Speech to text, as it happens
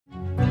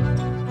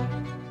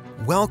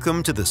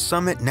Welcome to the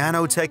Summit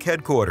Nanotech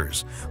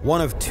headquarters, one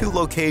of 2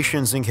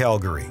 locations in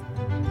Calgary.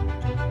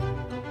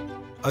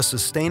 A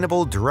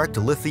sustainable direct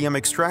lithium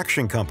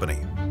extraction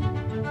company.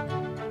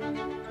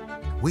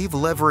 We've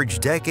leveraged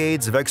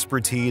decades of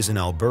expertise in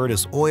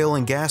Alberta's oil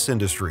and gas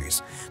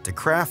industries to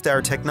craft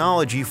our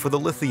technology for the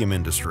lithium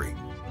industry.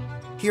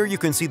 Here you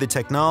can see the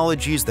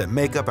technologies that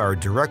make up our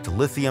direct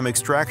lithium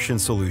extraction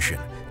solution,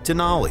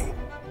 denaLi,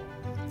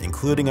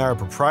 including our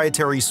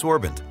proprietary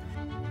sorbent,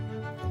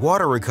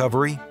 water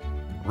recovery,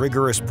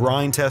 rigorous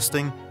brine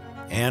testing,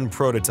 and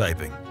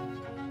prototyping.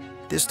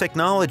 This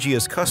technology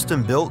is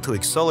custom built to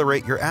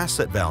accelerate your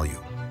asset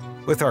value.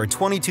 With our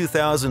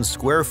 22,000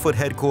 square foot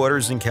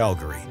headquarters in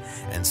Calgary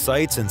and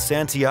sites in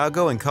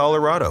Santiago and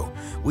Colorado,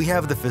 we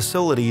have the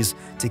facilities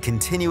to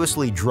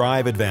continuously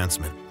drive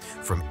advancement,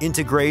 from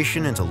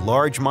integration into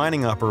large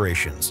mining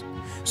operations,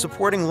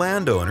 supporting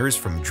landowners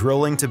from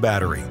drilling to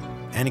battery,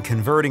 and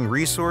converting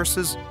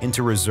resources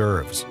into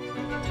reserves.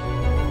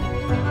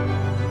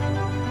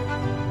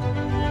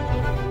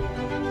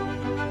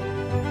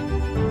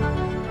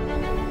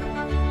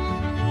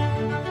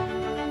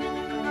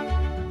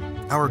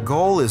 Our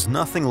goal is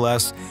nothing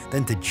less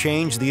than to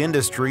change the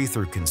industry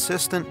through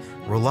consistent,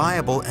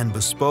 reliable, and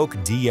bespoke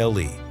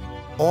DLE,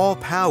 all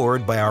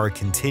powered by our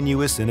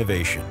continuous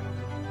innovation.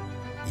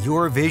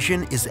 Your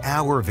vision is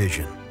our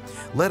vision.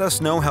 Let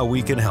us know how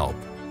we can help.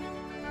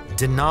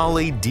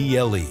 denaLi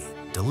DLE,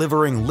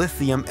 delivering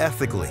lithium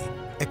ethically,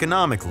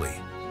 economically,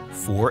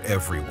 for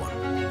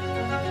everyone.